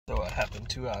happened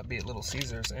to be at Little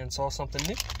Caesars and saw something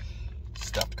new.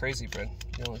 Stuffed crazy bread.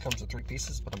 It only comes with 3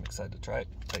 pieces, but I'm excited to try it.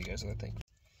 Tell you guys what I think.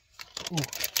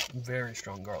 Ooh, very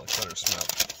strong garlic butter smell.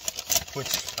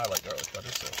 Which, I like garlic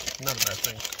butter, so not a bad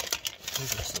thing.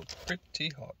 These are still pretty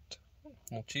hot. A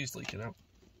little cheese leaking out.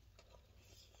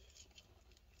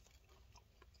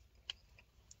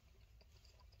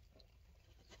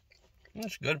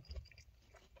 That's good.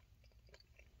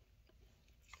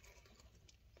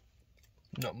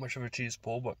 Not much of a cheese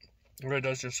pull, but it really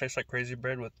does just taste like crazy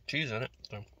bread with cheese in it.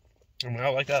 So, I mean, I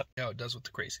like that. Yeah, it does with the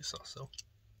crazy sauce, so.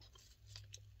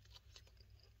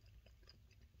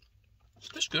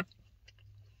 It's good.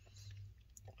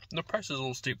 The price is a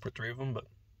little steep for 3 of them, but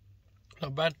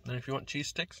not bad. And if you want cheese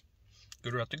sticks,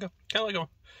 good route to go. Kind of like a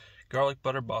garlic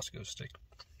butter Bosco stick.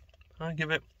 I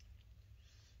give it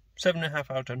 7.5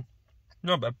 out of 10.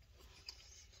 Not bad.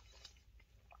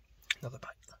 Another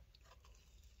bite.